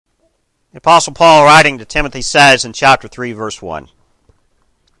The Apostle Paul, writing to Timothy, says in chapter 3, verse 1,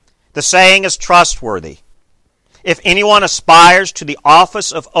 "The saying is trustworthy. If anyone aspires to the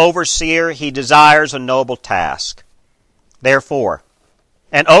office of overseer, he desires a noble task. Therefore,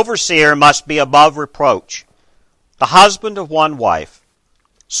 an overseer must be above reproach, the husband of one wife,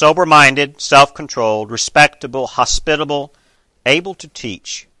 sober-minded, self-controlled, respectable, hospitable, able to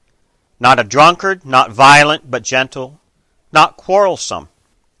teach, not a drunkard, not violent, but gentle, not quarrelsome,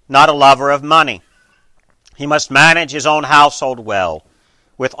 not a lover of money. He must manage his own household well,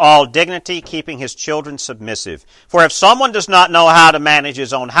 with all dignity, keeping his children submissive. For if someone does not know how to manage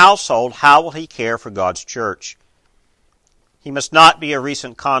his own household, how will he care for God's church? He must not be a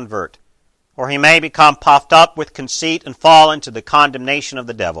recent convert, or he may become puffed up with conceit and fall into the condemnation of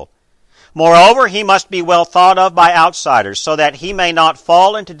the devil. Moreover, he must be well thought of by outsiders, so that he may not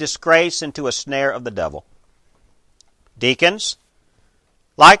fall into disgrace, into a snare of the devil. Deacons,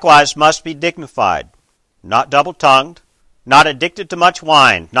 likewise, must be dignified, not double-tongued, not addicted to much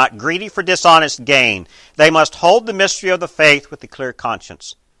wine, not greedy for dishonest gain. They must hold the mystery of the faith with a clear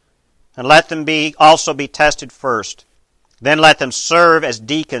conscience. And let them also be tested first. Then let them serve as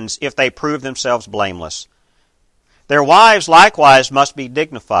deacons if they prove themselves blameless. Their wives likewise must be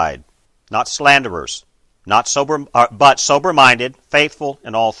dignified, not slanderers, but sober-minded, faithful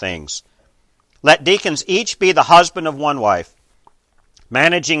in all things. Let deacons each be the husband of one wife,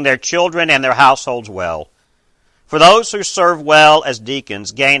 managing their children and their households well. For those who serve well as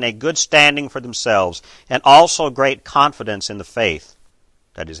deacons gain a good standing for themselves, and also great confidence in the faith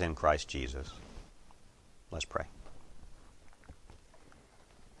that is in Christ Jesus." Let's pray.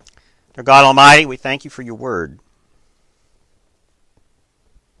 Dear God Almighty, we thank you for your word.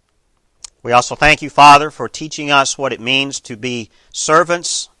 We also thank you, Father, for teaching us what it means to be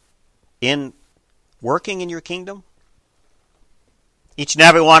servants in working in your kingdom. Each and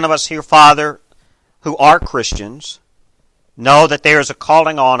every one of us here, Father, who are Christians, know that there is a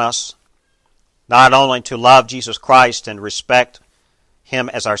calling on us not only to love Jesus Christ and respect him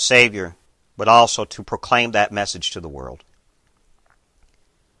as our Savior, but also to proclaim that message to the world.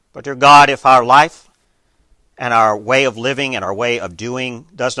 But dear God, if our life and our way of living and our way of doing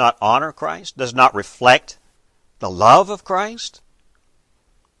does not honor Christ, does not reflect the love of Christ,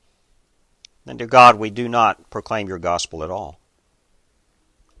 then dear God, we do not proclaim your gospel at all.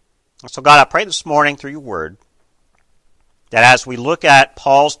 So God, I pray this morning through your word that as we look at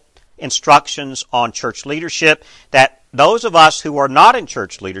Paul's instructions on church leadership, that those of us who are not in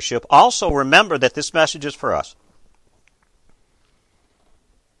church leadership also remember that this message is for us.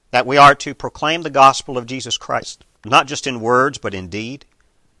 That we are to proclaim the gospel of Jesus Christ, not just in words, but in deed,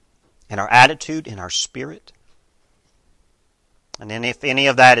 in our attitude, in our spirit. And then if any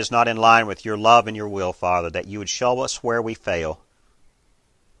of that is not in line with your love and your will, Father, that you would show us where we fail,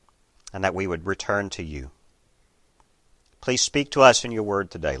 and that we would return to you. Please speak to us in your word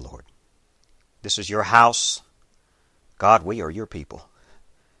today, Lord. This is your house. God, we are your people.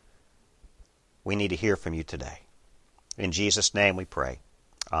 We need to hear from you today. In Jesus' name we pray.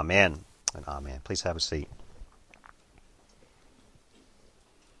 Amen and amen. Please have a seat.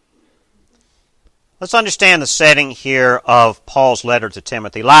 Let's understand the setting here of Paul's letter to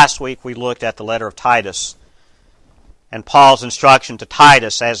Timothy. Last week we looked at the letter of Titus and Paul's instruction to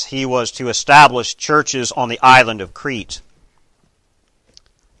Titus as he was to establish churches on the island of Crete.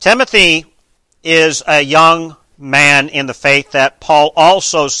 Timothy is a young man in the faith that Paul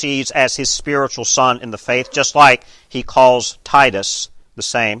also sees as his spiritual son in the faith, just like he calls Titus the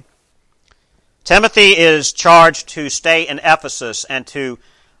same. Timothy is charged to stay in Ephesus and to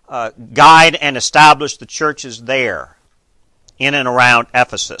guide and establish the churches there, in and around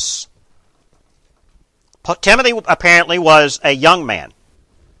Ephesus. Timothy apparently was a young man.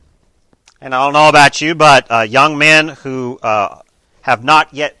 And I don't know about you, but young men who have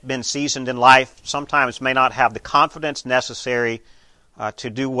not yet been seasoned in life sometimes may not have the confidence necessary to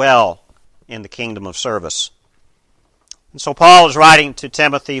do well in the kingdom of service. And so Paul is writing to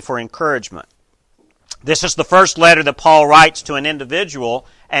Timothy for encouragement. This is the first letter that Paul writes to an individual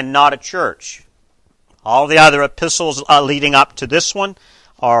and not a church. All the other epistles leading up to this one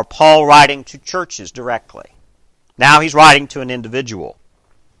are Paul writing to churches directly. Now he's writing to an individual.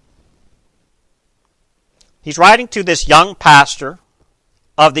 He's writing to this young pastor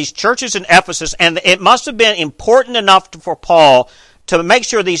of these churches in Ephesus, and it must have been important enough for Paul to make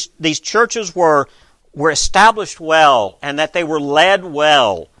sure these churches were established well and that they were led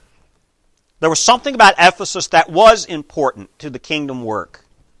well. There was something about Ephesus that was important to the kingdom work.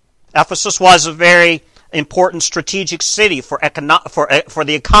 Ephesus was a very important strategic city for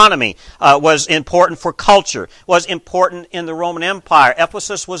the economy, was important for culture, was important in the Roman Empire.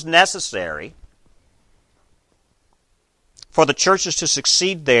 Ephesus was necessary for the churches to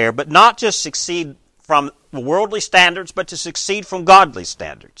succeed there, but not just succeed from worldly standards, but to succeed from godly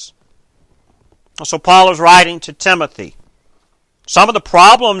standards. So Paul is writing to Timothy. Some of the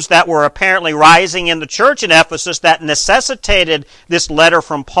problems that were apparently rising in the church in Ephesus that necessitated this letter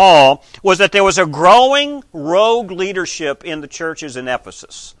from Paul was that there was a growing rogue leadership in the churches in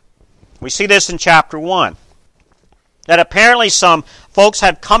Ephesus. We see this in chapter 1. That apparently some folks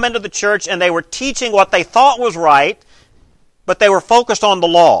had come into the church and they were teaching what they thought was right, but they were focused on the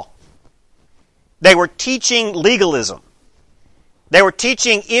law. They were teaching legalism. They were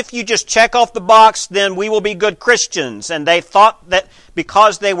teaching, if you just check off the box, then we will be good Christians. And they thought that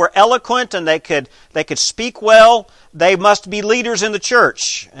because they were eloquent and they could speak well, they must be leaders in the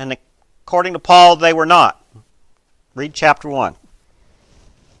church. And according to Paul, they were not. Read chapter 1.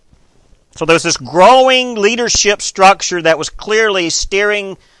 So there's this growing leadership structure that was clearly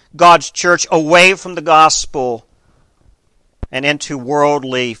steering God's church away from the gospel and into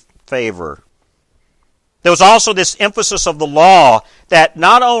worldly favor. There was also this emphasis of the law that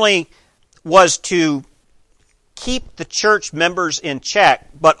not only was to keep the church members in check,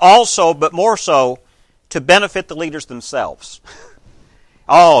 but more so, to benefit the leaders themselves.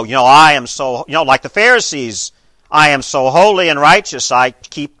 I am so, like the Pharisees, I am so holy and righteous, I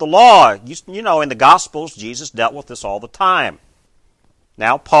keep the law. In the Gospels, Jesus dealt with this all the time.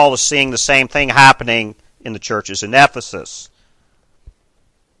 Now, Paul is seeing the same thing happening in the churches in Ephesus.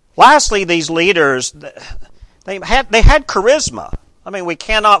 Lastly, these leaders, they had charisma. I mean, we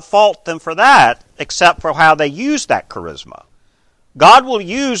cannot fault them for that, except for how they use that charisma. God will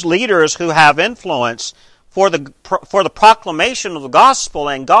use leaders who have influence for the proclamation of the gospel,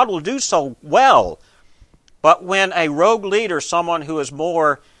 and God will do so well. But when a rogue leader, someone who is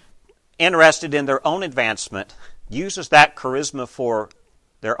more interested in their own advancement, uses that charisma for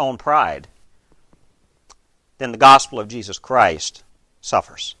their own pride, then the gospel of Jesus Christ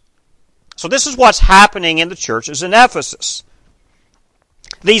suffers. So this is what's happening in the churches in Ephesus.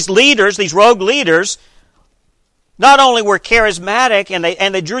 These leaders, these rogue leaders, not only were charismatic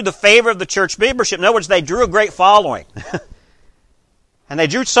and they drew the favor of the church membership, in other words, they drew a great following. And they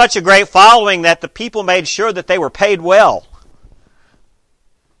drew such a great following that the people made sure that they were paid well.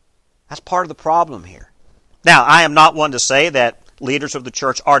 That's part of the problem here. Now, I am not one to say that leaders of the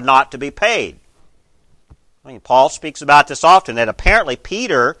church are not to be paid. I mean, Paul speaks about this often, that apparently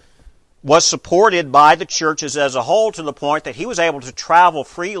Peter was supported by the churches as a whole to the point that he was able to travel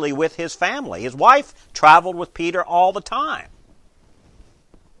freely with his family. His wife traveled with Peter all the time.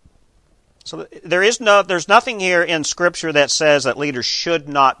 So there's nothing here in Scripture that says that leaders should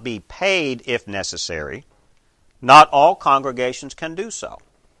not be paid if necessary. Not all congregations can do so.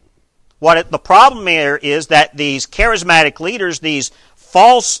 The problem here is that these charismatic leaders, these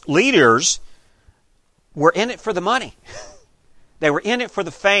false leaders, were in it for the money. They were in it for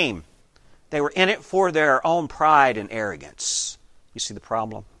the fame. They were in it for their own pride and arrogance. You see the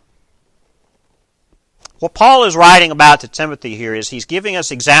problem? What Paul is writing about to Timothy here is he's giving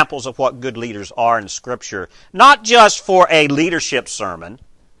us examples of what good leaders are in Scripture, not just for a leadership sermon.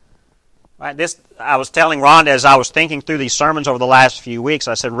 Right? I was telling Rhonda as I was thinking through these sermons over the last few weeks,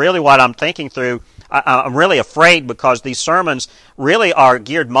 I said, really what I'm thinking through, I'm really afraid because these sermons really are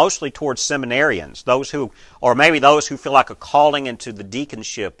geared mostly towards seminarians, those who feel like a calling into the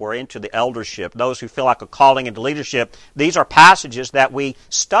deaconship or into the eldership, those who feel like a calling into leadership. These are passages that we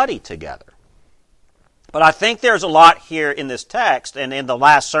study together. But I think there's a lot here in this text and in the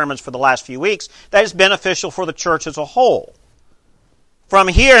last sermons for the last few weeks that is beneficial for the church as a whole. From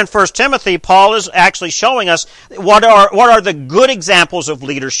here in 1 Timothy, Paul is actually showing us what are the good examples of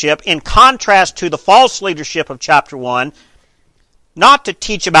leadership in contrast to the false leadership of chapter 1, not to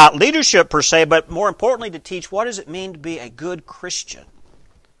teach about leadership per se, but more importantly to teach what does it mean to be a good Christian.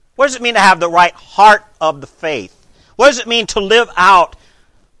 What does it mean to have the right heart of the faith? What does it mean to live out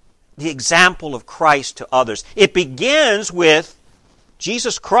the example of Christ to others? It begins with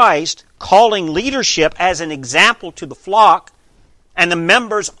Jesus Christ calling leadership as an example to the flock, and the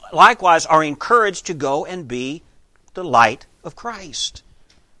members likewise are encouraged to go and be the light of Christ.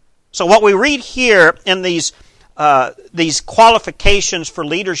 So what we read here in these qualifications for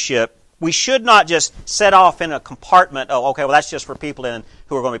leadership, we should not just set off in a compartment, that's just for people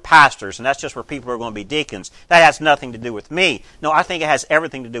who are going to be pastors, and that's just for people who are going to be deacons. That has nothing to do with me. No, I think it has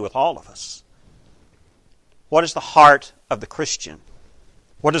everything to do with all of us. What is the heart of the Christian?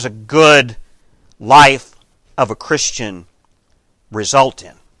 What does a good life of a Christian result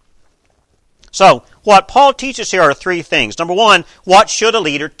in? So, what Paul teaches here are three things. Number one, what should a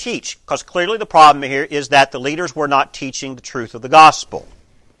leader teach? Because clearly the problem here is that the leaders were not teaching the truth of the gospel.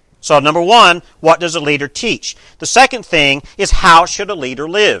 So, number one, what does a leader teach? The second thing is, how should a leader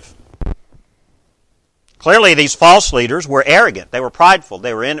live? Clearly, these false leaders were arrogant. They were prideful.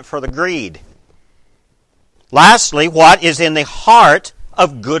 They were in it for the greed. Lastly, what is in the heart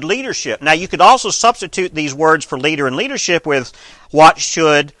of good leadership? Now, you could also substitute these words for leader and leadership with what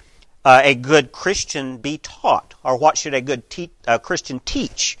should a good Christian be taught? Or what should a good Christian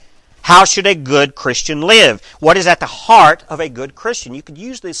teach? How should a good Christian live? What is at the heart of a good Christian? You could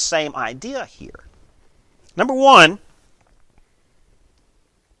use this same idea here. Number one,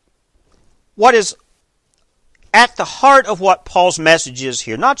 what is at the heart of what Paul's message is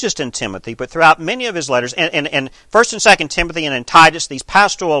here, not just in Timothy, but throughout many of his letters, and 1st and 2nd Timothy and in Titus, these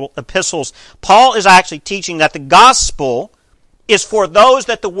pastoral epistles, Paul is actually teaching that the gospel is for those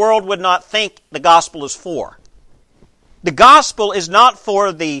that the world would not think the gospel is for. The gospel is not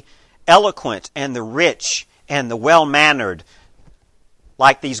for the eloquent and the rich and the well-mannered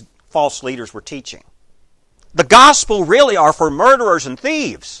like these false leaders were teaching. The gospel really are for murderers and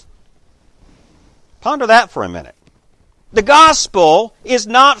thieves. Ponder that for a minute. The gospel is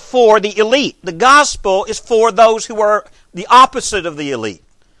not for the elite. The gospel is for those who are the opposite of the elite.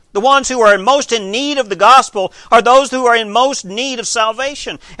 The ones who are most in need of the gospel are those who are in most need of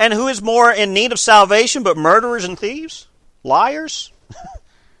salvation. And who is more in need of salvation but murderers and thieves? Liars?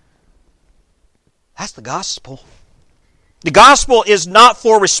 That's the gospel. The gospel is not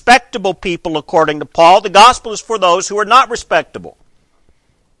for respectable people, according to Paul. The gospel is for those who are not respectable.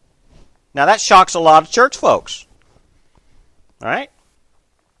 Now that shocks a lot of church folks. All right?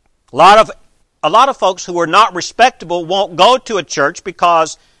 A lot of folks who are not respectable won't go to a church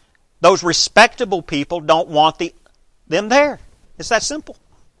because those respectable people don't want them there. It's that simple.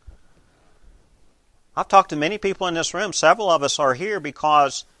 I've talked to many people in this room. Several of us are here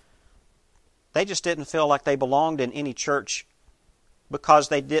because they just didn't feel like they belonged in any church because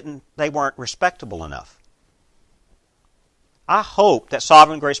they weren't respectable enough. I hope that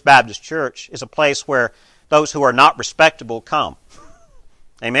Sovereign Grace Baptist Church is a place where those who are not respectable come.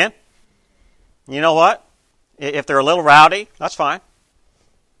 Amen? You know what? If they're a little rowdy, that's fine.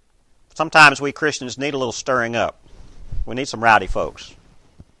 Sometimes we Christians need a little stirring up. We need some rowdy folks.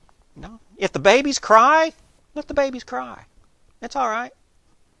 No. If the babies cry, let the babies cry. It's all right.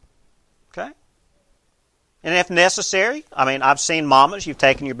 Okay? And if necessary, I've seen mamas, you've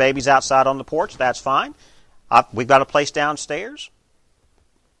taken your babies outside on the porch, that's fine. We've got a place downstairs.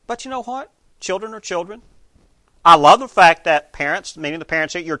 But you know what? Children are children. I love the fact that parents, meaning the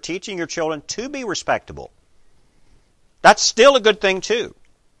parents, that you're teaching your children to be respectable. That's still a good thing too.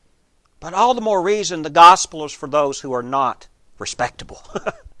 But all the more reason the gospel is for those who are not respectable.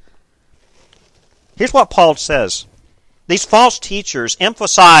 Here's what Paul says. These false teachers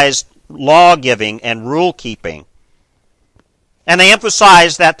emphasize law-giving and rule-keeping. And they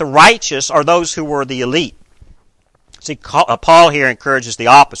emphasize that the righteous are those who were the elite. See, Paul here encourages the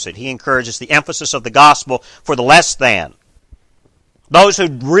opposite. He encourages the emphasis of the gospel for the less than. Those who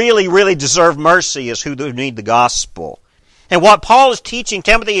really, really deserve mercy is who need the gospel. And what Paul is teaching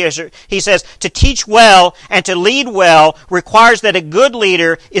Timothy is, he says, to teach well and to lead well requires that a good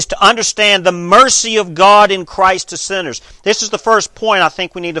leader is to understand the mercy of God in Christ to sinners. This is the first point I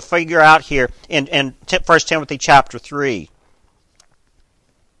think we need to figure out here in 1 Timothy chapter 3.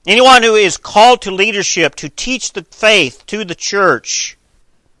 Anyone who is called to leadership to teach the faith to the church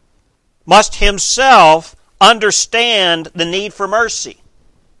must himself understand the need for mercy.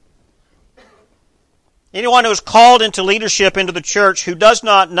 Anyone who is called into leadership into the church who does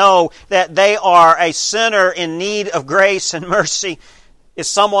not know that they are a sinner in need of grace and mercy is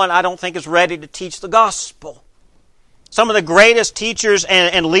someone I don't think is ready to teach the gospel. Some of the greatest teachers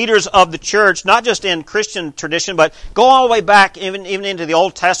and leaders of the church, not just in Christian tradition, but go all the way back even into the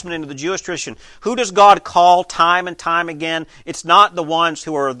Old Testament, into the Jewish tradition. Who does God call time and time again? It's not the ones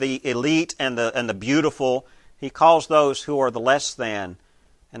who are the elite and the beautiful. He calls those who are the less than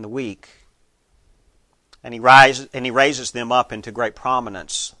and the weak. And he raises them up into great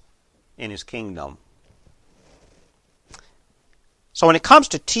prominence in His kingdom. So when it comes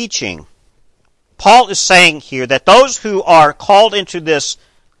to teaching, Paul is saying here that those who are called into this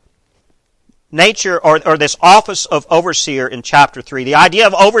nature or this office of overseer in chapter 3, the idea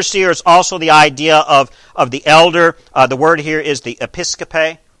of overseer is also the idea of the elder. The word here is the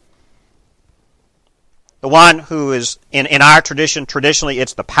episcope. The one who is, in our tradition, traditionally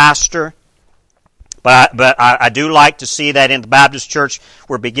it's the pastor. But I do like to see that in the Baptist church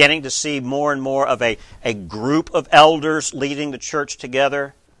we're beginning to see more and more of a group of elders leading the church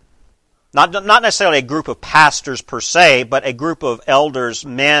together. Not necessarily a group of pastors per se, but a group of elders,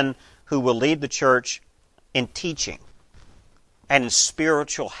 men who will lead the church in teaching and in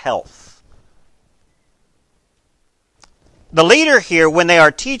spiritual health. The leader here, when they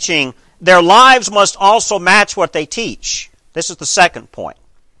are teaching, their lives must also match what they teach. This is the second point.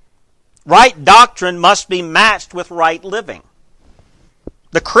 Right doctrine must be matched with right living.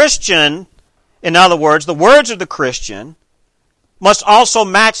 The Christian, in other words, the words of the Christian, must also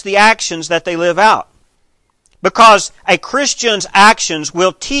match the actions that they live out. Because a Christian's actions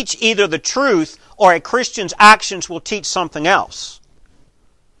will teach either the truth or a Christian's actions will teach something else.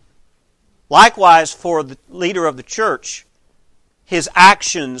 Likewise, for the leader of the church, his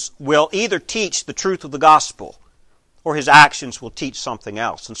actions will either teach the truth of the gospel or his actions will teach something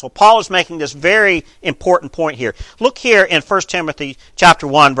else. And so Paul is making this very important point here. Look here in 1 Timothy chapter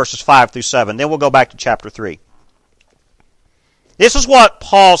 1, verses 5 through 7. Then we'll go back to chapter 3. This is what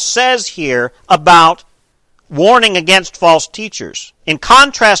Paul says here about warning against false teachers. In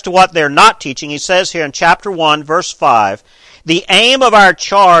contrast to what they're not teaching, he says here in chapter 1, verse 5, the aim of our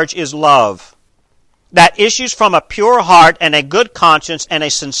charge is love, that issues from a pure heart and a good conscience and a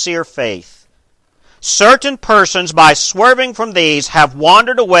sincere faith. Certain persons, by swerving from these, have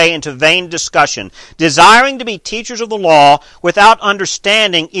wandered away into vain discussion, desiring to be teachers of the law without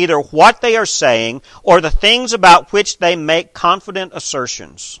understanding either what they are saying or the things about which they make confident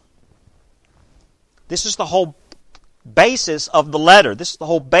assertions. This is the whole basis of the letter. This is the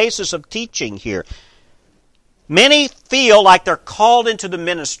whole basis of teaching here. Many feel like they're called into the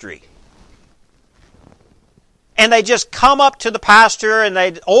ministry. And they just come up to the pastor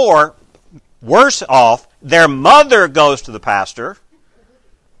or worse off, their mother goes to the pastor.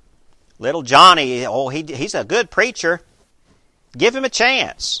 Little Johnny, he's a good preacher. Give him a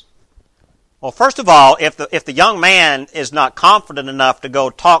chance. Well, first of all, if the young man is not confident enough to go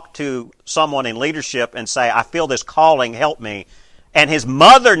talk to someone in leadership and say, I feel this calling, help me, and his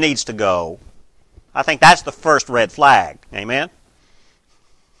mother needs to go, I think that's the first red flag. Amen?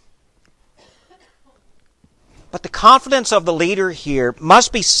 But the confidence of the leader here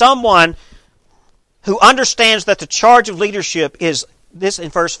must be someone who understands that the charge of leadership is, this in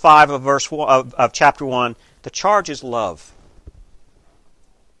verse 5 of chapter 1, the charge is love.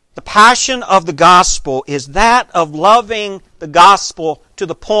 The passion of the gospel is that of loving the gospel to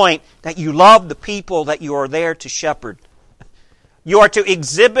the point that you love the people that you are there to shepherd. You are to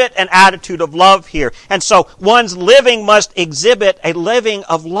exhibit an attitude of love here. And so one's living must exhibit a living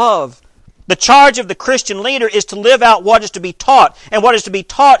of love. The charge of the Christian leader is to live out what is to be taught. And what is to be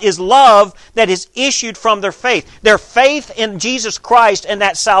taught is love that is issued from their faith. Their faith in Jesus Christ and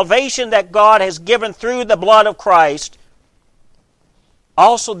that salvation that God has given through the blood of Christ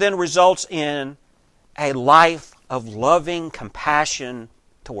also then results in a life of loving compassion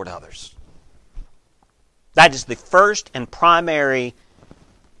toward others. That is the first and primary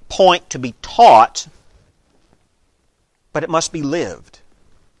point to be taught, but it must be lived.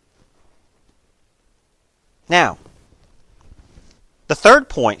 Now, the third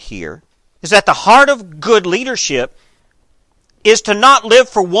point here is that the heart of good leadership is to not live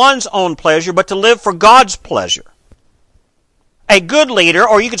for one's own pleasure, but to live for God's pleasure. A good leader,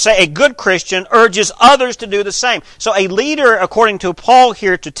 or you could say a good Christian, urges others to do the same. So a leader, according to Paul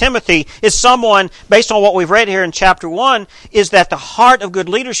here to Timothy, is someone, based on what we've read here in chapter 1, is that the heart of good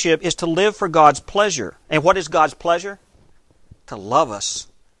leadership is to live for God's pleasure. And what is God's pleasure? To love us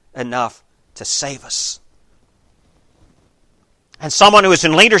enough to save us. And someone who is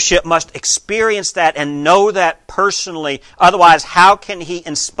in leadership must experience that and know that personally. Otherwise, how can he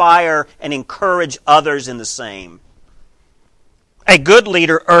inspire and encourage others in the same? A good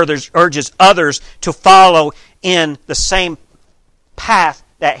leader urges others to follow in the same path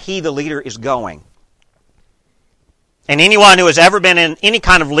that he, the leader, is going. And anyone who has ever been in any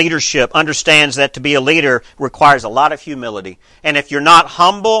kind of leadership understands that to be a leader requires a lot of humility. And if you're not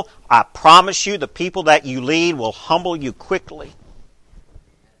humble, I promise you the people that you lead will humble you quickly.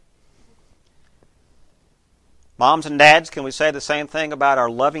 Moms and dads, can we say the same thing about our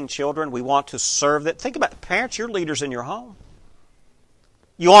loving children? We want to serve them. Think about parents, you're leaders in your home.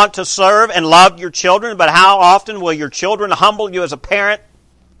 You want to serve and love your children, but how often will your children humble you as a parent?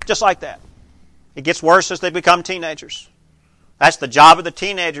 Just like that. It gets worse as they become teenagers. That's the job of the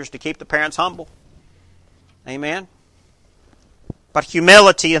teenagers, to keep the parents humble. Amen? But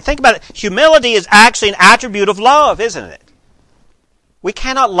humility, and think about it, humility is actually an attribute of love, isn't it? We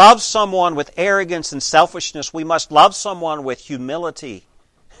cannot love someone with arrogance and selfishness. We must love someone with humility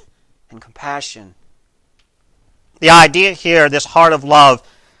and compassion. The idea here, this heart of love,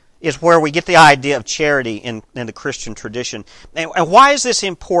 is where we get the idea of charity in the Christian tradition. And why is this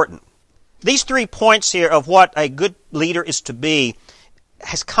important? These 3 points here of what a good leader is to be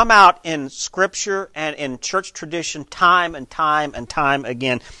has come out in Scripture and in church tradition time and time and time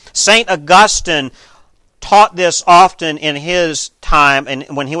again. St. Augustine taught this often in his time and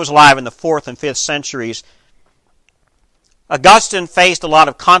when he was alive in the 4th and 5th centuries. Augustine faced a lot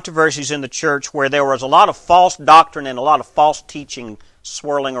of controversies in the church where there was a lot of false doctrine and a lot of false teaching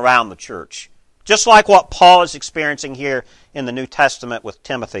swirling around the church. Just like what Paul is experiencing here in the New Testament with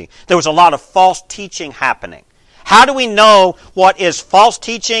Timothy. There was a lot of false teaching happening. How do we know what is false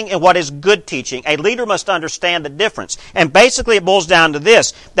teaching and what is good teaching? A leader must understand the difference. And basically it boils down to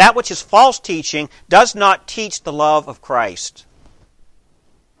this. That which is false teaching does not teach the love of Christ.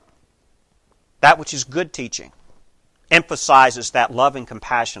 That which is good teaching emphasizes that love and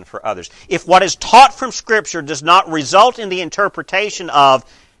compassion for others. If what is taught from Scripture does not result in the interpretation of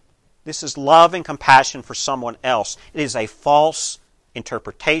this is love and compassion for someone else, it is a false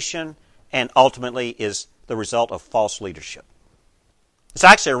interpretation and ultimately is the result of false leadership. It's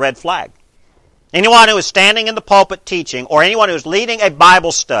actually a red flag. Anyone who is standing in the pulpit teaching or anyone who is leading a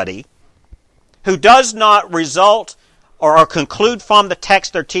Bible study who does not result or conclude from the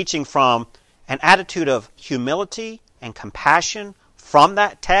text they're teaching from an attitude of humility and compassion from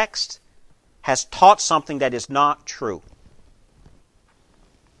that text has taught something that is not true.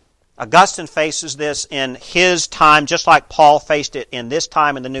 Augustine faces this in his time, just like Paul faced it in this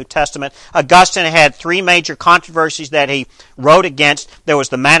time in the New Testament. Augustine had 3 major controversies that he wrote against. There was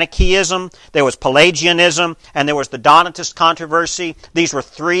the Manichaeism, there was Pelagianism, and there was the Donatist controversy. These were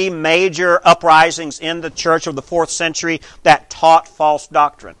 3 major uprisings in the church of the 4th century that taught false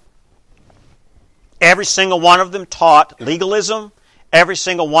doctrine. Every single one of them taught legalism. Every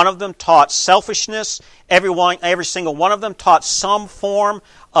single one of them taught selfishness. Every single one of them taught some form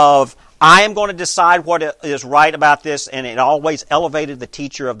of, I am going to decide what is right about this, and it always elevated the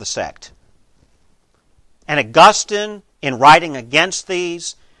teacher of the sect. And Augustine, in writing against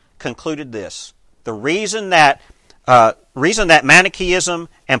these, concluded this. The reason that Manichaeism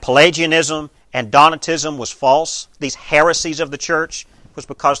and Pelagianism and Donatism was false, these heresies of the church, was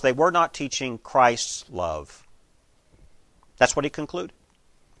because they were not teaching Christ's love. That's what he concluded.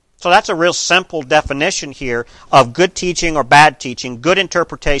 So that's a real simple definition here of good teaching or bad teaching, good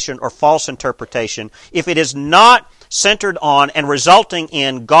interpretation or false interpretation. If it is not centered on and resulting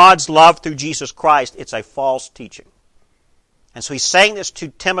in God's love through Jesus Christ, it's a false teaching. And so he's saying this to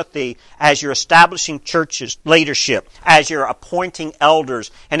Timothy as you're establishing churches, leadership, as you're appointing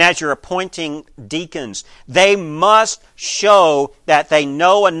elders, and as you're appointing deacons. They must show that they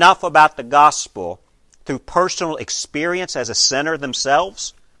know enough about the gospel through personal experience as a sinner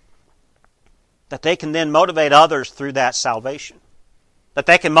themselves, that they can then motivate others through that salvation. That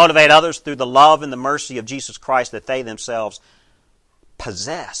they can motivate others through the love and the mercy of Jesus Christ that they themselves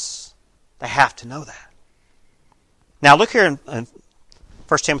possess. They have to know that. Now look here in 1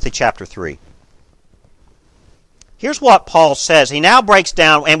 Timothy chapter 3. Here's what Paul says. He now breaks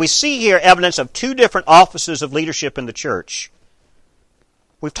down, and we see here evidence of 2 different offices of leadership in the church.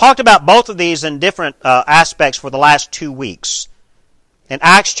 We've talked about both of these in different aspects for the last 2 weeks. In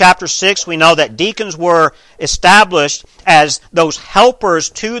Acts chapter 6, we know that deacons were established as those helpers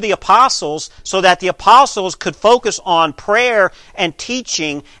to the apostles so that the apostles could focus on prayer and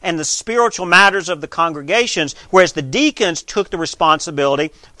teaching and the spiritual matters of the congregations, whereas the deacons took the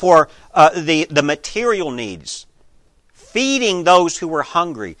responsibility for the material needs, feeding those who were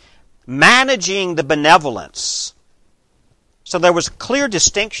hungry, managing the benevolence. So there was a clear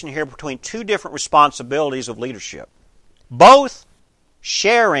distinction here between 2 different responsibilities of leadership, both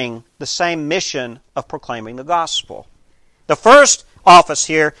sharing the same mission of proclaiming the gospel. The first office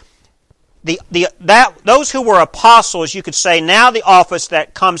here, those who were apostles, you could say now the office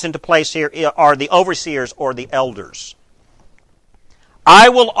that comes into place here are the overseers or the elders. I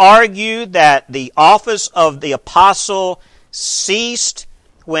will argue that the office of the apostle ceased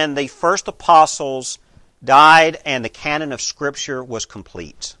when the first apostles died and the canon of Scripture was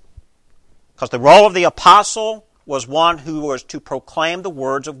complete. Because the role of the apostle was one who was to proclaim the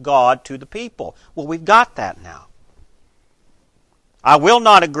words of God to the people. Well, we've got that now. I will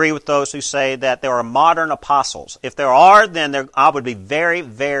not agree with those who say that there are modern apostles. If there are, then I would be very,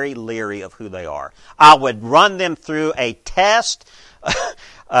 very leery of who they are. I would run them through a test.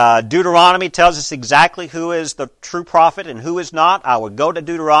 Deuteronomy tells us exactly who is the true prophet and who is not. I would go to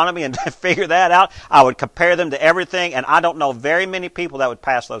Deuteronomy and figure that out. I would compare them to everything, and I don't know very many people that would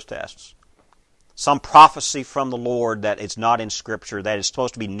pass those tests. Some prophecy from the Lord that is not in Scripture, that is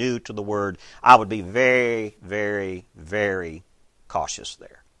supposed to be new to the Word, I would be very, very, very cautious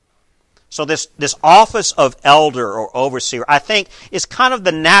there. So this office of elder or overseer, I think, is kind of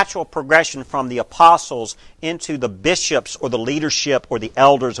the natural progression from the apostles into the bishops or the leadership or the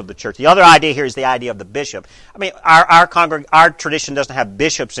elders of the church. The other idea here is the idea of the bishop. I mean, our tradition doesn't have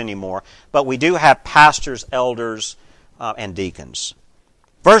bishops anymore, but we do have pastors, elders, and deacons.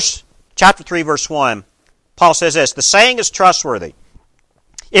 Chapter 3, verse 1, Paul says this, "The saying is trustworthy.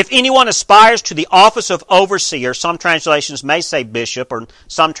 If anyone aspires to the office of overseer," some translations may say bishop, or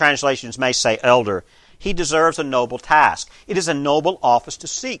some translations may say elder, "he deserves a noble task." It is a noble office to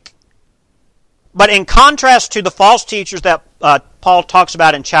seek. But in contrast to the false teachers that Paul talks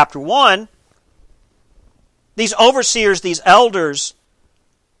about in chapter 1, these overseers, these elders,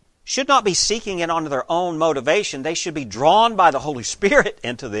 should not be seeking it on their own motivation. They should be drawn by the Holy Spirit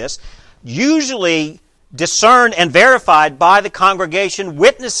into this, usually discerned and verified by the congregation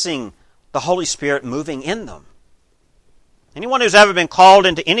witnessing the Holy Spirit moving in them. Anyone who's ever been called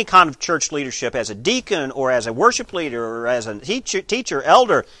into any kind of church leadership as a deacon or as a worship leader or as a teacher,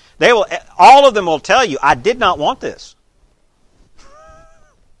 elder, all of them will tell you, "I did not want this."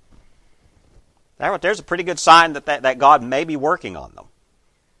 There's a pretty good sign that God may be working on them.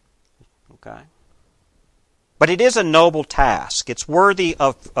 Okay? But it is a noble task. It's worthy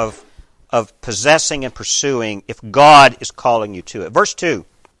of possessing and pursuing if God is calling you to it. Verse 2.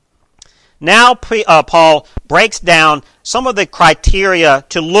 Now Paul breaks down some of the criteria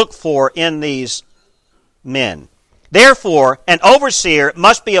to look for in these men. "Therefore, an overseer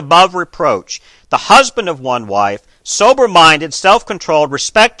must be above reproach, the husband of one wife, sober-minded, self-controlled,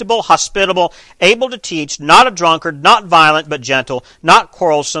 respectable, hospitable, able to teach, not a drunkard, not violent, but gentle, not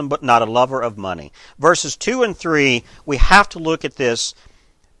quarrelsome, but not a lover of money." Verses 2 and 3, we have to look at this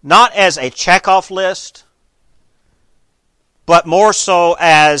not as a checkoff list, but more so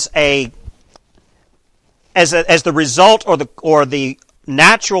as the result or the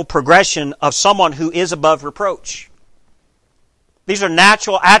natural progression of someone who is above reproach. These are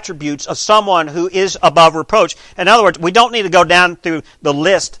natural attributes of someone who is above reproach. In other words, we don't need to go down through the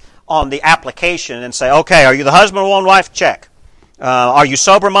list on the application and say, okay, are you the husband of one wife? Check. Are you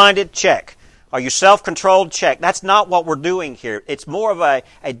sober-minded? Check. Are you self-controlled? Check. That's not what we're doing here. It's more of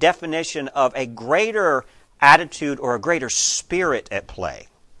a definition of a greater attitude or a greater spirit at play.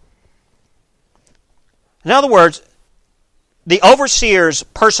 In other words, the overseer's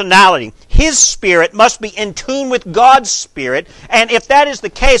personality, his spirit, must be in tune with God's spirit, and if that is the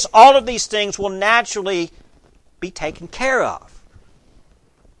case, all of these things will naturally be taken care of.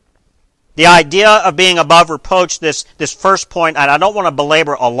 The idea of being above reproach, this first point, and I don't want to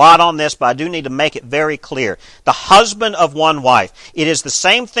belabor a lot on this, but I do need to make it very clear. The husband of one wife. It is the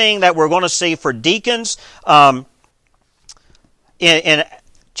same thing that we're going to see for deacons in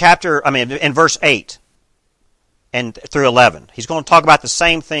verse 8 and through 11. He's going to talk about the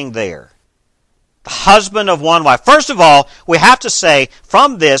same thing there. The husband of one wife. First of all, we have to say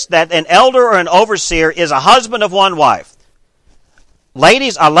from this that an elder or an overseer is a husband of one wife.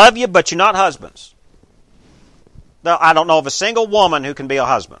 Ladies, I love you, but you're not husbands. I don't know of a single woman who can be a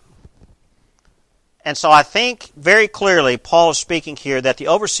husband. And so I think very clearly Paul is speaking here that the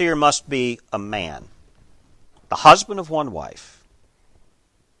overseer must be a man, the husband of one wife.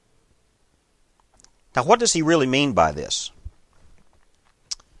 Now, what does he really mean by this?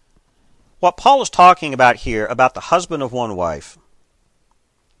 What Paul is talking about here, about the husband of one wife,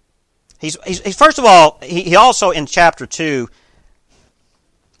 he's first of all, he also in chapter 2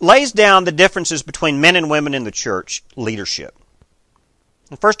 lays down the differences between men and women in the church leadership.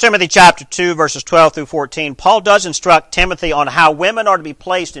 In 1 Timothy chapter 2, verses 12 through 14, Paul does instruct Timothy on how women are to be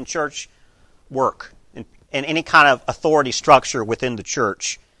placed in church work, in any kind of authority structure within the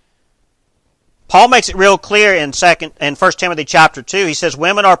church. Paul makes it real clear in 1 Timothy chapter 2. He says,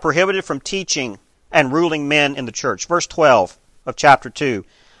 women are prohibited from teaching and ruling men in the church. Verse 12 of chapter 2.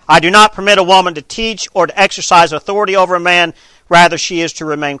 I do not permit a woman to teach or to exercise authority over a man. Rather, she is to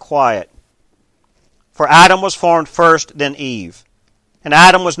remain quiet. For Adam was formed first, then Eve. And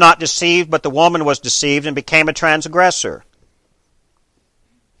Adam was not deceived, but the woman was deceived and became a transgressor.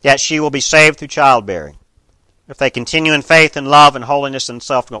 Yet she will be saved through childbearing, if they continue in faith and love and holiness and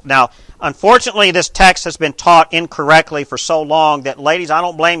self-control. Now, unfortunately, this text has been taught incorrectly for so long that, ladies, I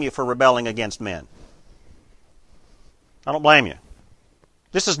don't blame you for rebelling against men. I don't blame you.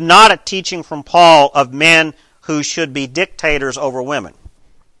 This is not a teaching from Paul of men who should be dictators over women.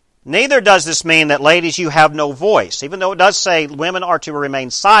 Neither does this mean that, ladies, you have no voice. Even though it does say women are to remain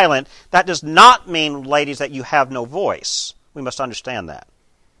silent, that does not mean, ladies, that you have no voice. We must understand that.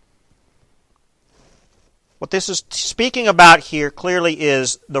 What this is speaking about here clearly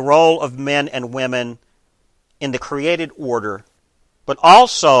is the role of men and women in the created order, but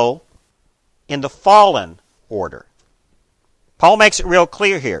also in the fallen order. Paul makes it real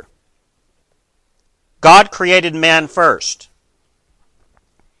clear here. God created man first.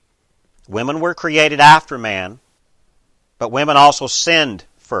 Women were created after man, but women also sinned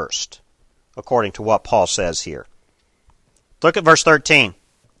first, according to what Paul says here. Look at verse 13.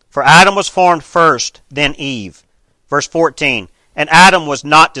 For Adam was formed first, then Eve. Verse 14. And Adam was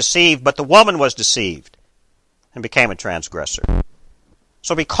not deceived, but the woman was deceived and became a transgressor.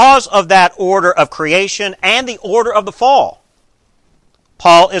 So because of that order of creation and the order of the fall,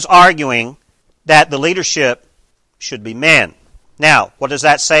 Paul is arguing that the leadership should be men. Now, what does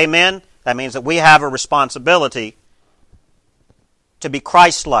that say, men? That means that we have a responsibility to be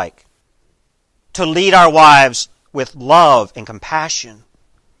Christ-like, to lead our wives with love and compassion,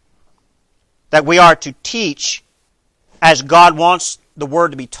 that we are to teach as God wants the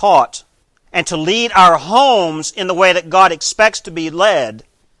Word to be taught, and to lead our homes in the way that God expects to be led,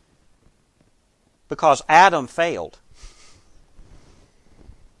 because Adam failed.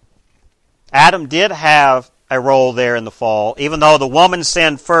 Adam did have a role there in the fall. Even though the woman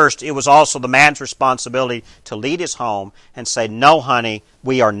sinned first, it was also the man's responsibility to lead his home and say, no, honey,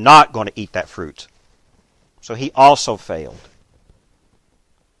 we are not going to eat that fruit. So he also failed.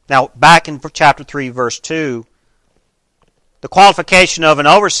 Now, back in chapter 3, verse 2, the qualification of an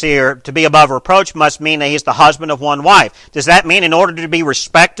overseer to be above reproach must mean that he's the husband of one wife. Does that mean in order to be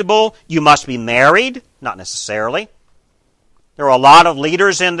respectable, you must be married? Not necessarily. There are a lot of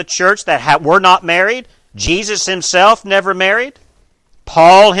leaders in the church that were not married. Jesus himself never married.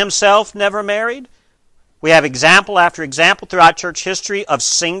 Paul himself never married. We have example after example throughout church history of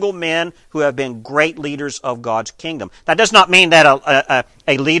single men who have been great leaders of God's kingdom. That does not mean that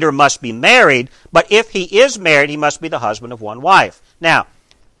a leader must be married, but if he is married, he must be the husband of one wife. Now,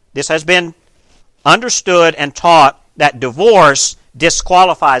 this has been understood and taught that divorce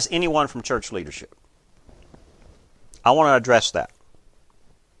disqualifies anyone from church leadership. I want to address that.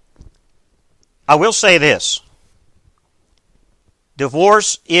 I will say this.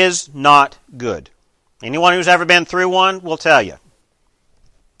 Divorce is not good. Anyone who's ever been through one will tell you.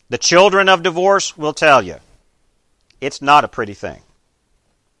 The children of divorce will tell you. It's not a pretty thing.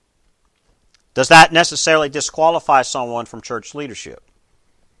 Does that necessarily disqualify someone from church leadership?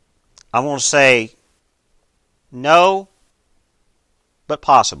 I want to say no, but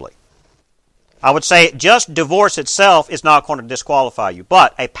possibly. I would say just divorce itself is not going to disqualify you,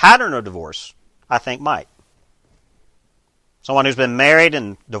 but a pattern of divorce, I think, might. Someone who's been married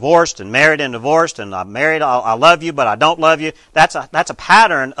and divorced and married and divorced and I'm married, I love you, but I don't love you. That's a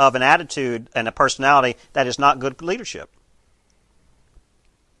pattern of an attitude and a personality that is not good leadership.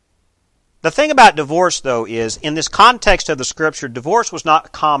 The thing about divorce, though, is in this context of the Scripture, divorce was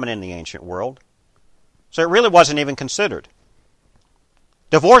not common in the ancient world. So it really wasn't even considered.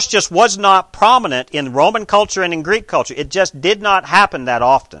 Divorce just was not prominent in Roman culture and in Greek culture. It just did not happen that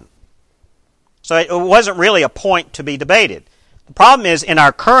often. So it wasn't really a point to be debated. The problem is, in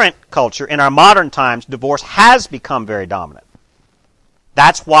our current culture, in our modern times, divorce has become very dominant.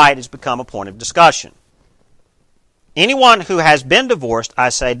 That's why it has become a point of discussion. Anyone who has been divorced, I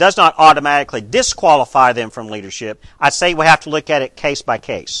say, does not automatically disqualify them from leadership. I say we have to look at it case by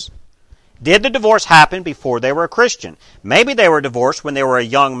case. Did the divorce happen before they were a Christian? Maybe they were divorced when they were a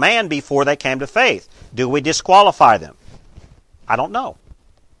young man before they came to faith. Do we disqualify them? I don't know.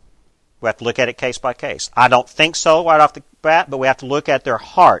 We have to look at it case by case. I don't think so right off the bat, but we have to look at their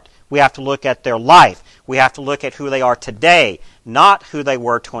heart. We have to look at their life. We have to look at who they are today, not who they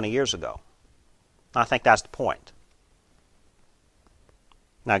were 20 years ago. I think that's the point.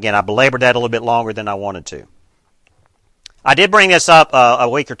 Now again, I belabored that a little bit longer than I wanted to. I did bring this up a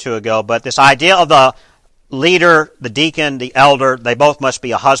week or two ago, but this idea of the leader, the deacon, the elder, they both must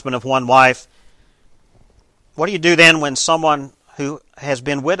be a husband of one wife. What do you do then when someone who has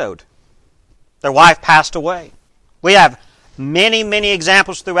been widowed, their wife passed away? We have many, many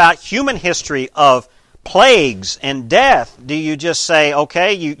examples throughout human history of plagues and death. Do you just say,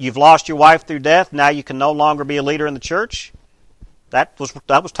 okay, you've lost your wife through death, now you can no longer be a leader in the church? That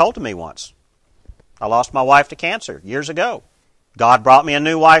was told to me once. I lost my wife to cancer years ago. God brought me a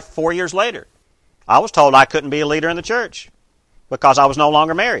new wife 4 years later. I was told I couldn't be a leader in the church because I was no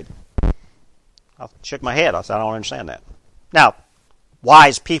longer married. I shook my head. I said, I don't understand that. Now,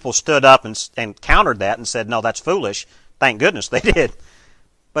 wise people stood up and countered that and said, no, that's foolish. Thank goodness they did.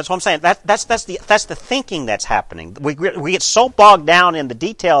 But that's what I'm saying. That's the thinking that's happening. We get so bogged down in the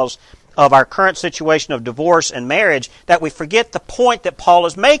details of our current situation of divorce and marriage that we forget the point that Paul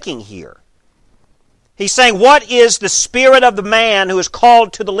is making here. He's saying, what is the spirit of the man who is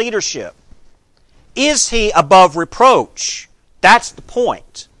called to the leadership? Is he above reproach? That's the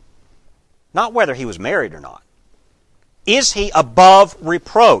point. not whether he was married or not. Is he above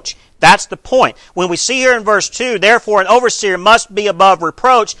reproach? That's the point. When we see here in verse 2, therefore an overseer must be above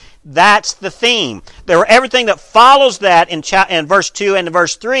reproach, that's the theme. Everything that follows that in verse 2 and in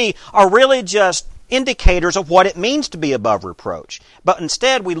verse 3 are really just indicators of what it means to be above reproach. But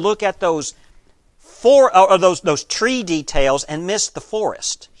instead we look at those tree details and miss the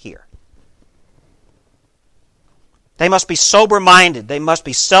forest here. They must be sober-minded. They must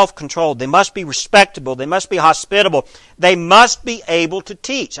be self-controlled. They must be respectable. They must be hospitable. They must be able to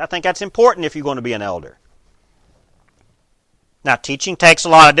teach. I think that's important if you're going to be an elder. Now, teaching takes a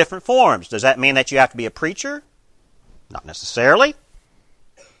lot of different forms. Does that mean that you have to be a preacher? Not necessarily.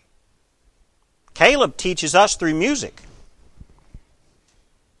 Caleb teaches us through music.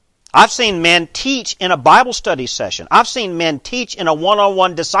 I've seen men teach in a Bible study session. I've seen men teach in a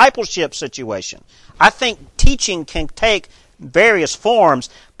one-on-one discipleship situation. I think teaching can take various forms,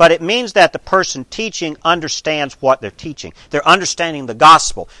 but it means that the person teaching understands what they're teaching. They're understanding the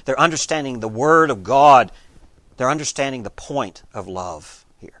gospel. They're understanding the Word of God. They're understanding the point of love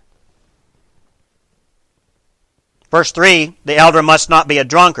here. Verse 3, the elder must not be a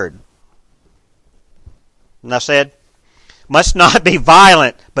drunkard. Enough said? Must not be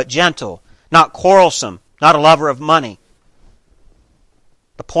violent, but gentle, not quarrelsome, not a lover of money.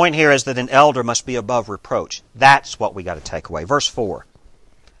 The point here is that an elder must be above reproach. That's what we got to take away. Verse 4.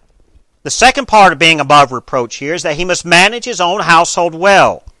 The second part of being above reproach here is that he must manage his own household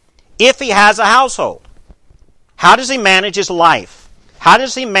well, if he has a household. How does he manage his life? How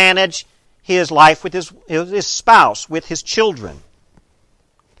does he manage his life with his spouse, with his children?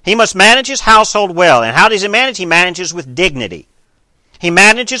 He must manage his household well. And how does he manage? He manages with dignity. He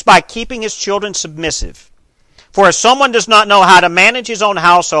manages by keeping his children submissive. For if someone does not know how to manage his own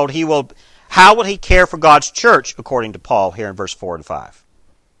household, how will he care for God's church, according to Paul here in verse 4 and 5?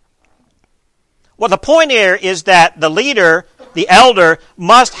 Well, the point here is that the leader, the elder,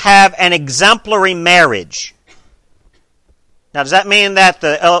 must have an exemplary marriage. Now, does that mean that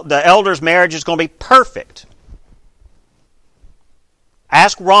the elder's marriage is going to be perfect?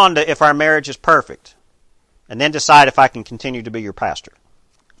 Ask Rhonda if our marriage is perfect, and then decide if I can continue to be your pastor.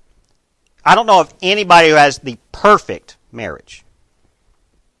 I don't know of anybody who has the perfect marriage,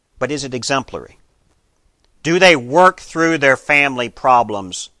 but is it exemplary? Do they work through their family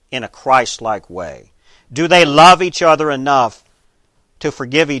problems in a Christ-like way? Do they love each other enough to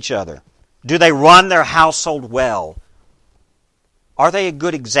forgive each other? Do they run their household well? Are they a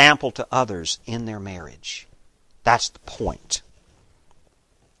good example to others in their marriage? That's the point.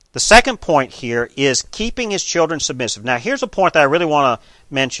 The second point here is keeping his children submissive. Now, here's a point that I really want to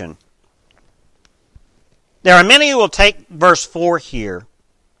mention. There are many who will take verse 4 here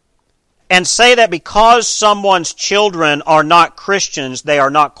and say that because someone's children are not Christians, they are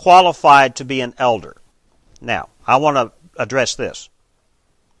not qualified to be an elder. Now, I want to address this.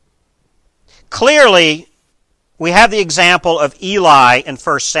 Clearly, we have the example of Eli in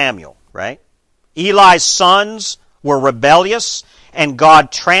 1 Samuel, right? Eli's sons were rebellious, and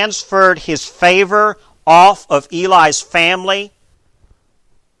God transferred his favor off of Eli's family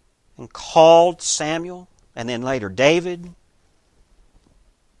and called Samuel, and then later David.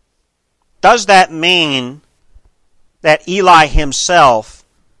 Does that mean that Eli himself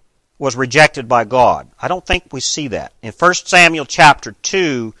was rejected by God? I don't think we see that. In 1 Samuel chapter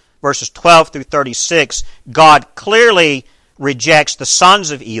 2, verses 12 through 36, God clearly rejects the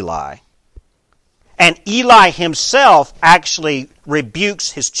sons of Eli. And Eli himself actually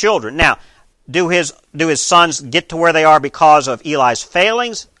rebukes his children. Now, do his sons get to where they are because of Eli's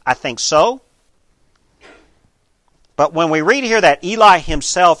failings? I think so. But when we read here that Eli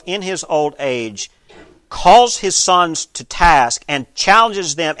himself, in his old age, calls his sons to task and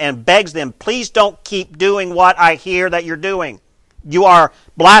challenges them and begs them, please don't keep doing what I hear that you're doing. You are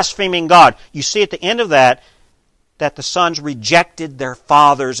blaspheming God. You see at the end of that the sons rejected their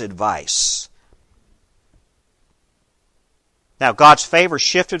father's advice. Now, God's favor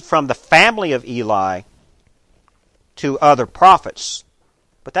shifted from the family of Eli to other prophets.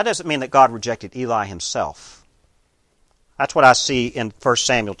 But that doesn't mean that God rejected Eli himself. That's what I see in 1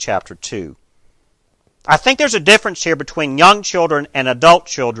 Samuel chapter 2. I think there's a difference here between young children and adult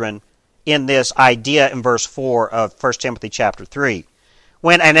children in this idea in verse 4 of 1 Timothy chapter 3.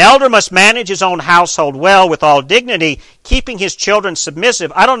 When an elder must manage his own household well with all dignity, keeping his children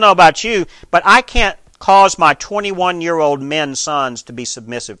submissive, I don't know about you, but I can't cause my 21-year-old men sons to be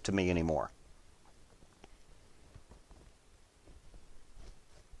submissive to me anymore.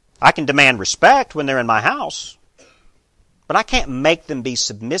 I can demand respect when they're in my house, but I can't make them be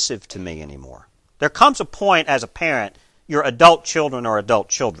submissive to me anymore. There comes a point as a parent, your adult children are adult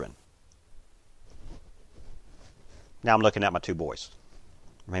children. Now I'm looking at my two boys.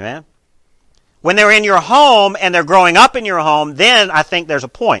 Amen? When they're in your home and they're growing up in your home, then I think there's a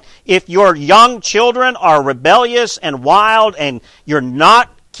point. If your young children are rebellious and wild and you're not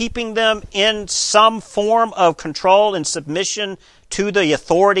keeping them in some form of control and submission to the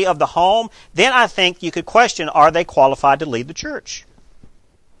authority of the home, then I think you could question, are they qualified to lead the church?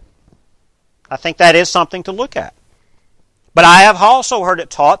 I think that is something to look at. But I have also heard it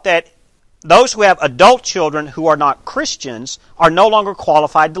taught that those who have adult children who are not Christians are no longer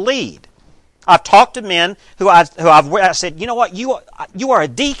qualified to lead. I've talked to men I said, you know what, you are a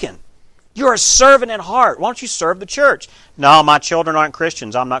deacon. You're a servant at heart. Why don't you serve the church? No, my children aren't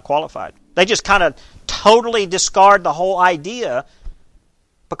Christians. I'm not qualified. They just kind of totally discard the whole idea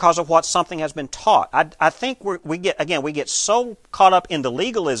because of what something has been taught. I think we get so caught up in the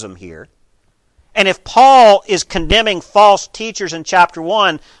legalism here. And if Paul is condemning false teachers in chapter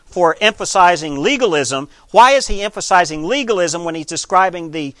 1 for emphasizing legalism, why is he emphasizing legalism when he's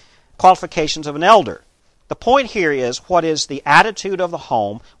describing the qualifications of an elder? The point here is, what is the attitude of the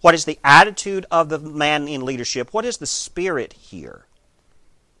home? What is the attitude of the man in leadership? What is the spirit here?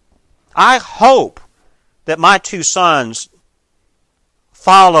 I hope that my two sons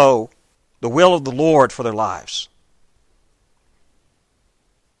follow the will of the Lord for their lives.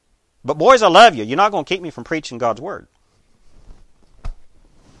 But boys, I love you. You're not going to keep me from preaching God's Word.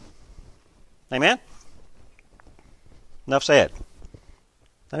 Amen? Enough said.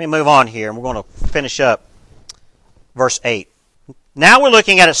 Let me move on here, and we're going to finish up verse 8. Now we're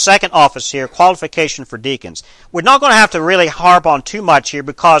looking at a second office here, qualification for deacons. We're not going to have to really harp on too much here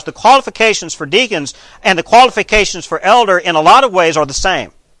because the qualifications for deacons and the qualifications for elder in a lot of ways are the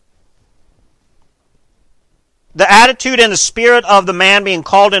same. The attitude and the spirit of the man being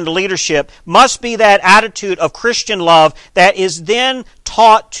called into leadership must be that attitude of Christian love that is then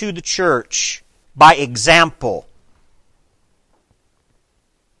taught to the church by example.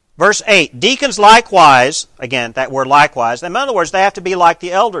 Verse 8, deacons likewise, again, that word likewise, in other words, they have to be like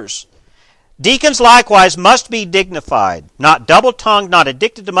the elders. Deacons likewise must be dignified, not double-tongued, not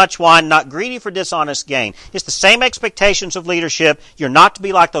addicted to much wine, not greedy for dishonest gain. It's the same expectations of leadership. You're not to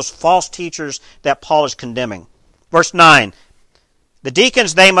be like those false teachers that Paul is condemning. Verse 9, the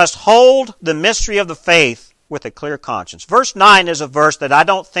deacons, they must hold the mystery of the faith with a clear conscience. Verse 9 is a verse that I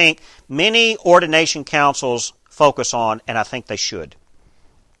don't think many ordination councils focus on, and I think they should.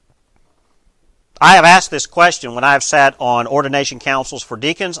 I have asked this question when I have sat on ordination councils for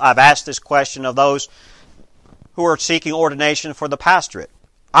deacons. I've asked this question of those who are seeking ordination for the pastorate.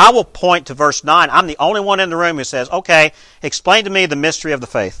 I will point to verse 9. I'm the only one in the room who says, okay, explain to me the mystery of the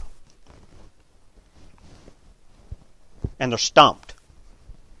faith. And they're stumped.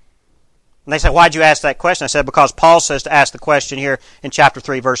 And they say, why'd you ask that question? I said, because Paul says to ask the question here in chapter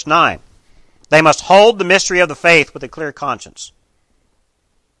 3, verse 9. They must hold the mystery of the faith with a clear conscience.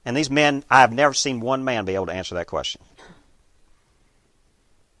 And these men, I have never seen one man be able to answer that question.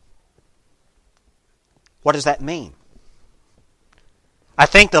 What does that mean? I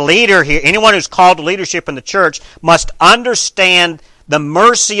think the leader here, anyone who's called to leadership in the church, must understand the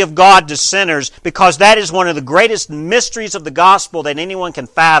mercy of God to sinners, because that is one of the greatest mysteries of the gospel that anyone can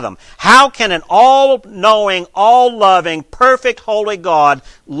fathom. How can an all-knowing, all-loving, perfect, holy God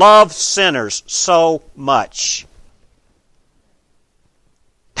love sinners so much?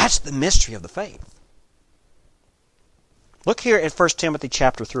 That's the mystery of the faith. Look here at 1 Timothy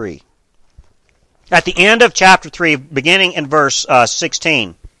chapter 3. At the end of chapter 3, beginning in verse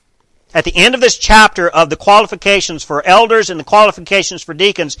 16, at the end of this chapter of the qualifications for elders and the qualifications for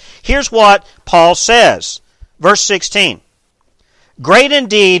deacons, here's what Paul says. Verse 16. Great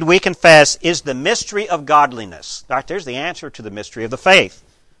indeed, we confess, is the mystery of godliness. Right, there's the answer to the mystery of the faith.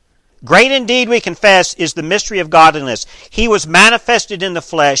 Great indeed, we confess, is the mystery of godliness. He was manifested in the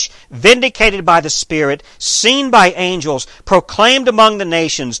flesh, vindicated by the Spirit, seen by angels, proclaimed among the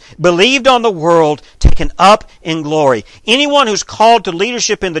nations, believed on the world, taken up in glory. Anyone who's called to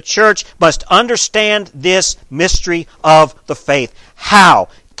leadership in the church must understand this mystery of the faith. How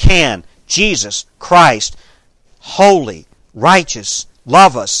can Jesus Christ, holy, righteous,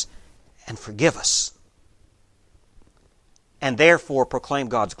 love us, and forgive us, and therefore proclaim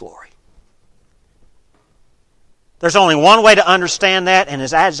God's glory? There's only one way to understand that, and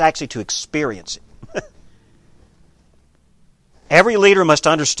that is actually to experience it. Every leader must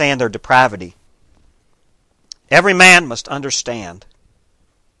understand their depravity. Every man must understand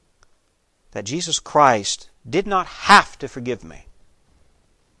that Jesus Christ did not have to forgive me.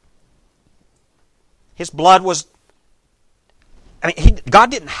 His blood was...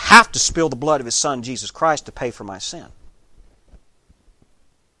 God didn't have to spill the blood of His Son, Jesus Christ, to pay for my sin.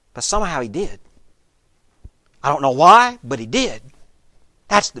 But somehow He did. I don't know why, but He did.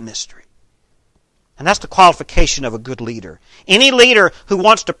 That's the mystery. And that's the qualification of a good leader. Any leader who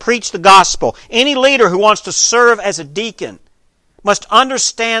wants to preach the gospel, any leader who wants to serve as a deacon, must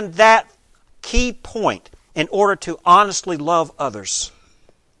understand that key point in order to honestly love others.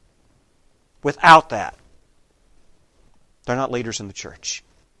 Without that, they're not leaders in the church.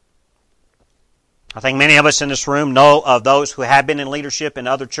 I think many of us in this room know of those who have been in leadership in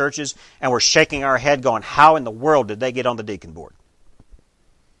other churches, and we're shaking our head going, how in the world did they get on the deacon board?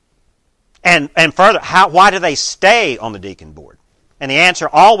 And further, why do they stay on the deacon board? And the answer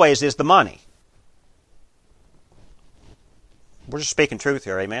always is the money. We're just speaking truth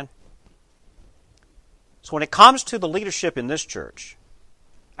here, amen? So when it comes to the leadership in this church,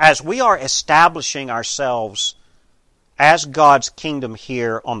 as we are establishing ourselves as God's kingdom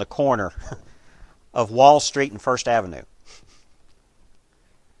here on the corner of Wall Street and First Avenue,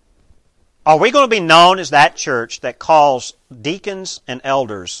 are we going to be known as that church that calls deacons and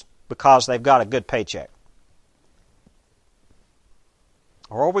elders because they've got a good paycheck?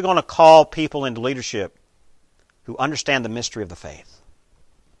 Or are we going to call people into leadership who understand the mystery of the faith?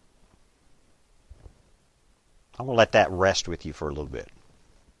 I'm going to let that rest with you for a little bit.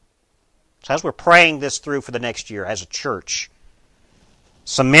 So as we're praying this through for the next year as a church,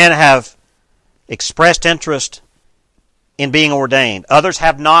 some men have expressed interest in being ordained. Others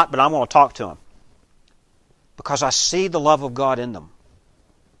have not, but I'm going to talk to them. Because I see the love of God in them.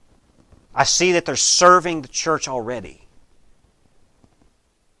 I see that they're serving the church already.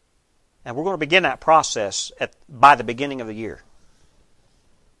 And we're going to begin that process by the beginning of the year.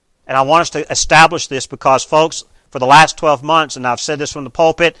 And I want us to establish this because, folks, for the last 12 months, and I've said this from the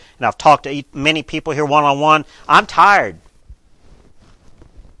pulpit, and I've talked to many people here one-on-one, I'm tired.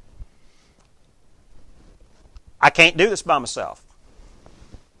 I can't do this by myself.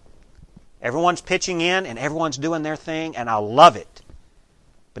 Everyone's pitching in, and everyone's doing their thing, and I love it.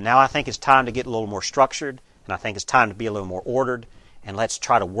 But now I think it's time to get a little more structured, and I think it's time to be a little more ordered, and let's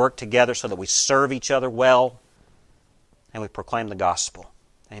try to work together so that we serve each other well, and we proclaim the gospel.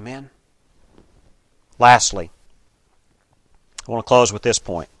 Amen? Lastly, I want to close with this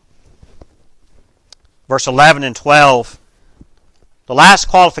point. Verse 11 and 12, the last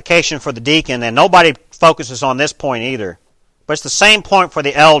qualification for the deacon, and nobody focuses on this point either, but it's the same point for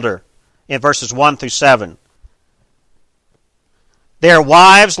the elder in verses 1 through 7. Their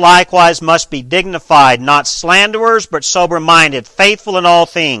wives likewise must be dignified, not slanderers, but sober-minded, faithful in all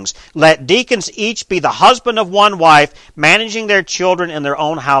things. Let deacons each be the husband of one wife, managing their children and their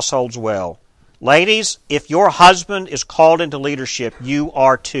own households well. Ladies, if your husband is called into leadership, you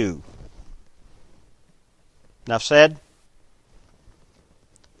are too. Enough said?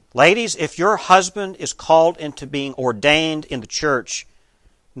 Ladies, if your husband is called into being ordained in the church,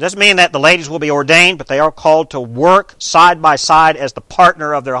 it doesn't mean that the ladies will be ordained, but they are called to work side by side as the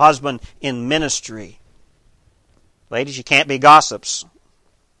partner of their husband in ministry. Ladies, you can't be gossips.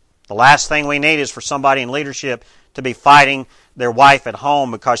 The last thing we need is for somebody in leadership to be fighting their wife at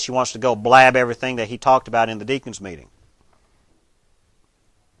home because she wants to go blab everything that he talked about in the deacons meeting.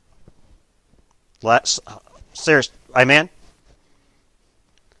 Serious, amen?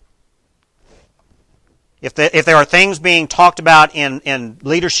 If there are things being talked about in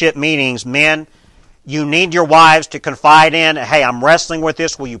leadership meetings, men, you need your wives to confide in, hey, I'm wrestling with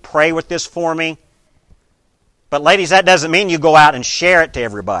this, will you pray with this for me? But ladies, that doesn't mean you go out and share it to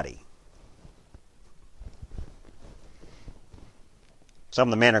everybody. Some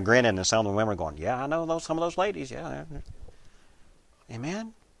of the men are grinning and some of the women are going, yeah, I know some of those ladies, yeah.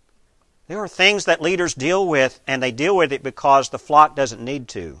 Amen? There are things that leaders deal with, and they deal with it because the flock doesn't need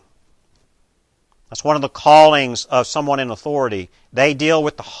to. That's one of the callings of someone in authority. They deal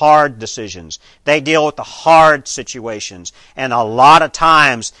with the hard decisions. They deal with the hard situations. And a lot of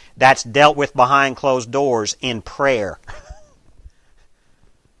times, that's dealt with behind closed doors in prayer.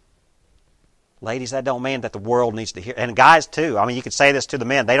 Ladies, that don't mean that the world needs to hear. And guys, too. I mean, you could say this to the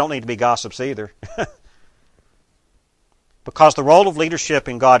men. They don't need to be gossips either. Because the role of leadership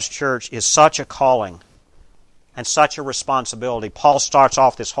in God's church is such a calling and such a responsibility. Paul starts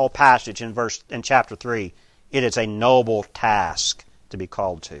off this whole passage in chapter 3. It is a noble task to be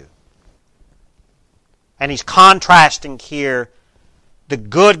called to. And he's contrasting here the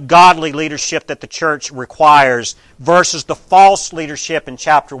good, godly leadership that the church requires versus the false leadership in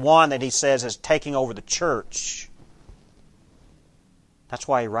chapter 1 that he says is taking over the church. That's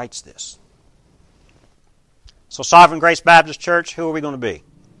why he writes this. So, Sovereign Grace Baptist Church, who are we going to be?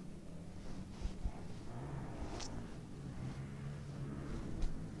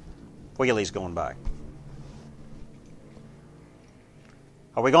 Wheelie's going by.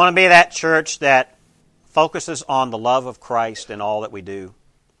 Are we going to be that church that focuses on the love of Christ in all that we do?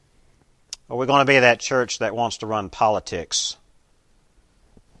 Or are we going to be that church that wants to run politics?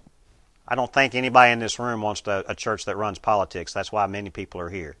 I don't think anybody in this room wants a church that runs politics. That's why many people are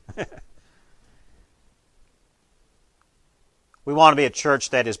here. We want to be a church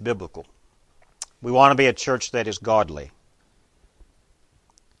that is biblical. We want to be a church that is godly.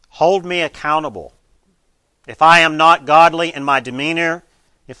 Hold me accountable. If I am not godly in my demeanor,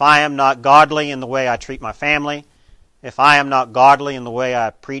 if I am not godly in the way I treat my family, if I am not godly in the way I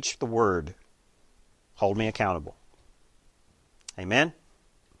preach the Word, hold me accountable. Amen?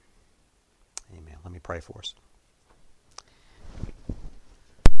 Amen. Let me pray for us.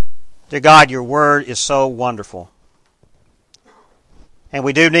 Dear God, your Word is so wonderful. And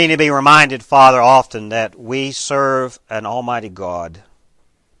we do need to be reminded, Father, often that we serve an almighty God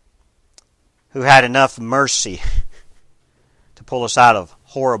who had enough mercy to pull us out of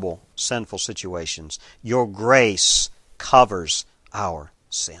horrible, sinful situations. Your grace covers our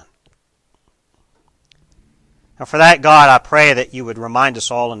sin. Now for that, God, I pray that you would remind us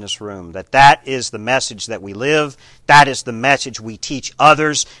all in this room that that is the message that we live, that is the message we teach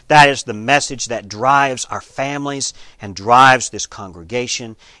others, that is the message that drives our families and drives this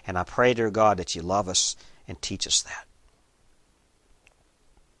congregation. And I pray, dear God, that you love us and teach us that.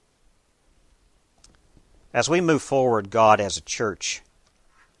 As we move forward, God, as a church,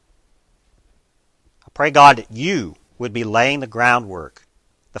 I pray, God, that you would be laying the groundwork,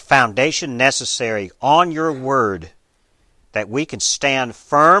 the foundation necessary on your word, that we can stand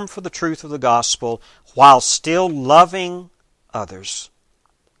firm for the truth of the gospel while still loving others.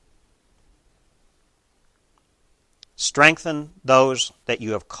 Strengthen those that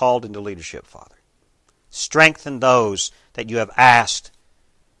you have called into leadership, Father. Strengthen those that you have asked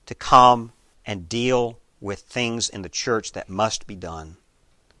to come and deal with things in the church that must be done.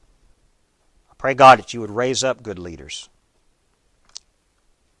 I pray, God, that you would raise up good leaders.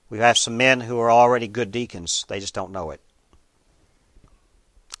 We have some men who are already good deacons. They just don't know it.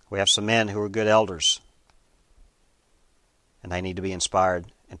 We have some men who are good elders, and they need to be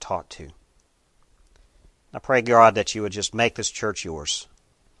inspired and taught to. I pray, God, that you would just make this church yours.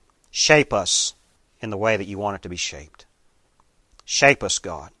 Shape us in the way that you want it to be shaped. Shape us,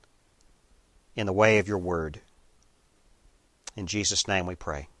 God, in the way of your word. In Jesus' name we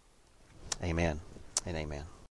pray. Amen and amen.